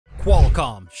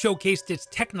Qualcomm showcased its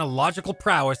technological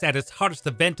prowess at its hottest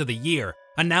event of the year,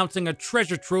 announcing a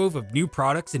treasure trove of new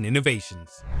products and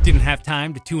innovations. Didn't have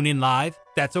time to tune in live?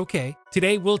 That's okay.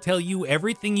 Today we'll tell you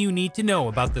everything you need to know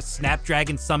about the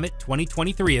Snapdragon Summit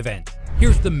 2023 event.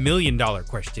 Here's the million-dollar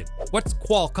question. What's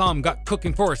Qualcomm got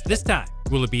cooking for us this time?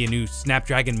 Will it be a new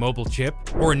Snapdragon mobile chip,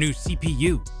 or a new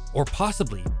CPU, or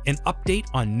possibly an update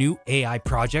on new AI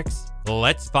projects?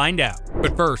 Let's find out.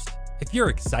 But first, if you're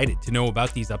excited to know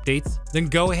about these updates, then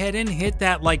go ahead and hit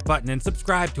that like button and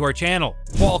subscribe to our channel.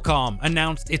 Qualcomm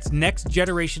announced its next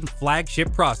generation flagship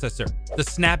processor, the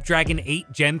Snapdragon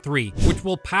 8 Gen 3, which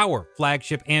will power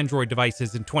flagship Android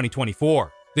devices in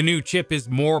 2024. The new chip is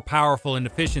more powerful and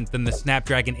efficient than the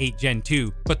Snapdragon 8 Gen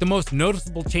 2, but the most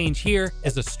noticeable change here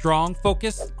is a strong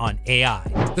focus on AI.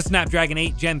 The Snapdragon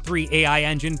 8 Gen 3 AI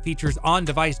engine features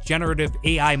on-device generative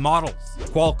AI models.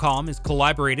 Qualcomm has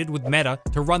collaborated with Meta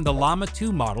to run the Llama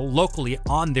 2 model locally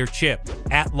on their chip.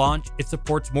 At launch, it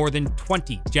supports more than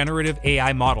 20 generative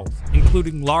AI models,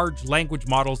 including large language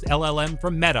models LLM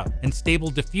from Meta and Stable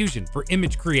Diffusion for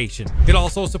image creation. It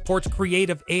also supports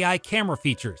creative AI camera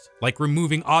features, like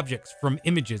removing objects from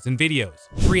images and videos,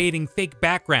 creating fake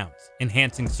backgrounds,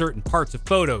 enhancing certain parts of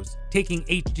photos, taking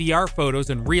HDR photos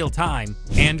in real time,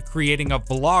 and creating a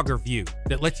vlogger view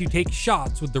that lets you take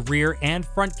shots with the rear and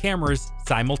front cameras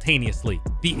simultaneously.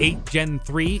 The 8 Gen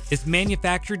 3 is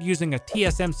manufactured using a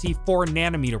TSMC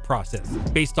 4nm process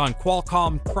based on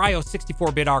Qualcomm Cryo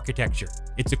 64-bit architecture.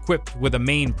 It's equipped with a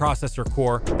main processor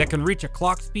core that can reach a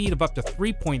clock speed of up to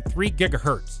 3.3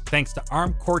 GHz thanks to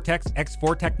ARM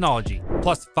Cortex-X4 technology,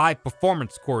 plus 5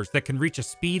 performance cores that can reach a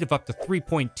speed of up to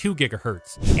 3.2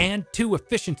 GHz, and 2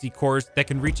 efficiency cores that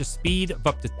can reach a speed of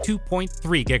up to 2.3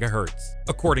 GHz.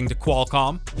 According to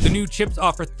Qualcomm, the new chips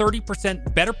offer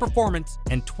 30% better performance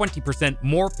and 20%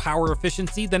 more power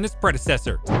efficiency than its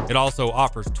predecessor. It also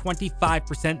offers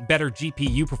 25% better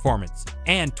GPU performance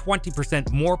and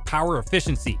 20% more power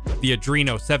efficiency. The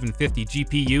Adreno 750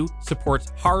 GPU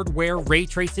supports hardware ray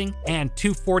tracing and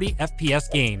 240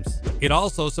 FPS games. It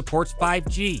also supports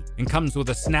 5G and comes with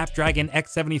a Snapdragon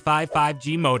X75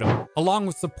 5G modem, along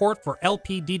with support for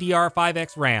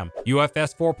LPDDR5X RAM,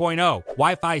 UFS 4.0,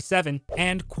 Wi-Fi 7,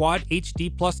 and Quad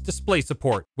HD Plus display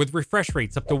support, with refresh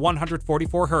rates up to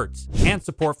 144 Hz, and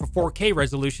support for 4K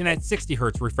resolution at 60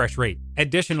 Hz refresh rate.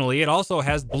 Additionally, it also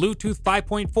has Bluetooth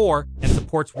 5.4 and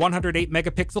supports 108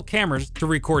 megapixel cameras to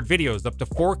record videos up to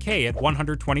 4K at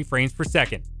 120 frames per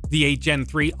second. The 8 Gen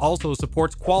 3 also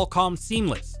supports Qualcomm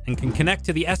Seamless and can connect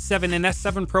to the S7 and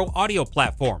S7 Pro audio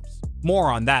platforms.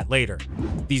 More on that later.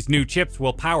 These new chips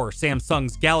will power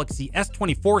Samsung's Galaxy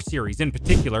S24 series in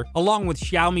particular, along with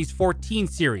Xiaomi's 14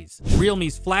 series,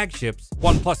 Realme's flagships,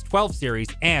 OnePlus 12 series,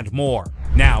 and more.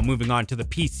 Now moving on to the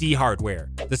PC hardware.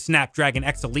 The Snapdragon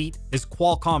X Elite is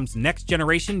Qualcomm's next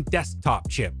generation desktop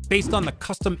chip. Based on the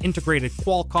custom integrated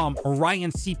Qualcomm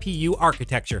Orion CPU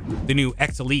architecture, the new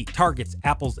X Elite targets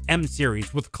Apple's M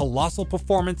series with colossal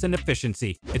performance and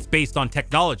efficiency. It's based on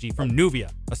technology from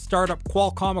Nuvia, a startup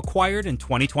Qualcomm acquired in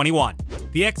 2021.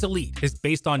 The X Elite is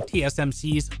based on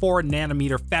TSMC's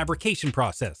 4nm fabrication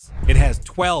process. It has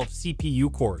 12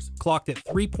 CPU cores, clocked at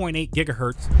 3.8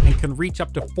 GHz, and can reach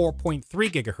up to 4.3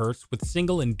 GHz with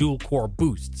single and dual core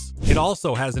boosts. It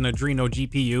also has an Adreno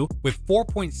GPU with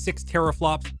 4.6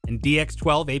 teraflops and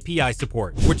DX12 API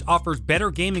support, which offers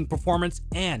better gaming performance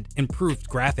and improved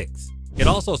graphics. It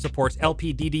also supports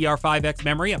LPDDR5X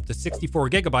memory up to 64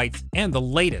 GB and the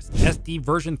latest SD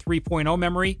version 3.0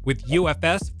 memory with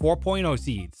UFS 4.0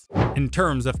 seeds. In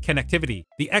terms of connectivity,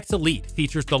 the X Elite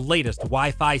features the latest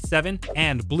Wi-Fi 7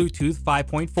 and Bluetooth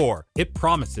 5.4. It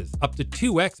promises up to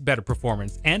 2x better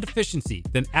performance and efficiency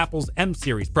than Apple's M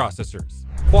series processors.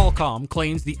 Qualcomm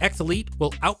claims the X Elite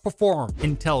will outperform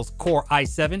Intel's Core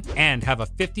i7 and have a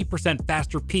 50%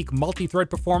 faster peak multi-thread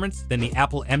performance than the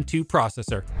Apple M2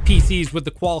 processor. PCs with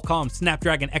the Qualcomm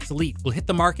Snapdragon X Elite will hit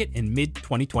the market in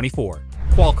mid-2024.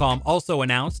 Qualcomm also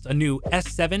announced a new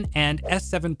S7 and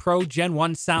S7 Pro Gen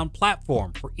 1 sound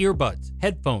platform for earbuds,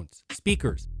 headphones,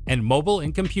 speakers, and mobile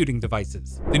and computing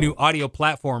devices. The new audio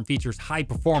platform features high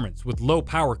performance with low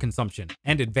power consumption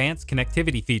and advanced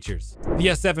connectivity features. The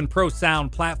S7 Pro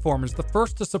sound platform is the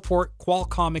first to support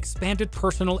Qualcomm Expanded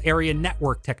Personal Area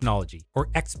Network technology, or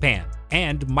XPAN,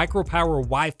 and micropower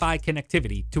Wi-Fi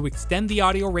connectivity to extend the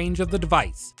audio range of the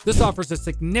device. This offers a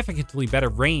significantly better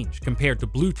range compared to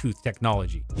Bluetooth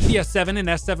technology. The S7 and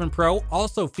S7 Pro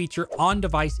also feature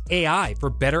on-device AI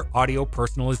for better audio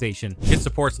personalization. It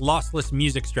supports lossless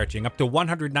music stretching up to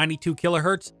 192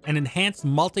 kHz and enhanced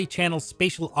multi-channel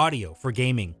spatial audio for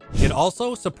gaming. It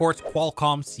also supports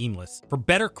Qualcomm Seamless for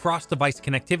better cross-device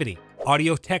connectivity.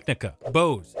 Audio-Technica,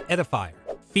 Bose, Edifier,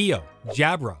 FIO,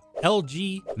 Jabra,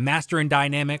 LG, Master &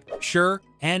 Dynamic, Shure,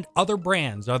 and other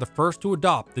brands are the first to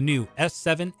adopt the new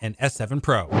S7 and S7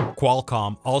 Pro.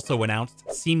 Qualcomm also announced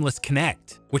Seamless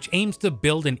Connect, which aims to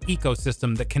build an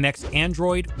ecosystem that connects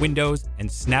Android, Windows,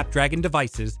 and Snapdragon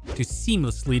devices to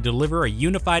seamlessly deliver a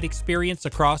unified experience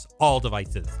across all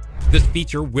devices. This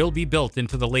feature will be built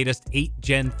into the latest 8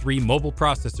 Gen 3 mobile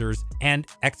processors and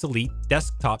X-Elite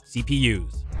desktop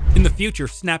CPUs. In the future,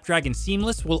 Snapdragon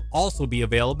Seamless will also be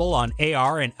available on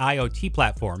AR and IoT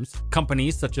platforms.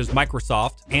 Companies such as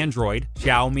Microsoft, Android,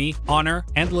 Xiaomi, Honor,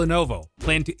 and Lenovo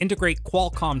plan to integrate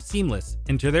Qualcomm Seamless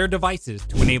into their devices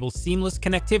to enable seamless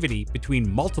connectivity between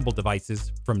multiple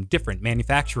devices from different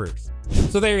manufacturers.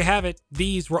 So there you have it.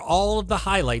 These were all of the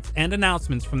highlights and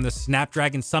announcements from the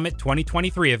Snapdragon Summit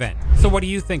 2023 event. So what do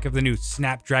you think of the new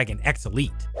Snapdragon X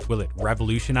Elite? Will it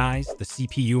revolutionize the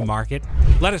CPU market?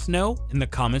 Let us know in the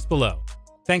comments below.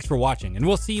 Thanks for watching, and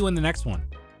we'll see you in the next one.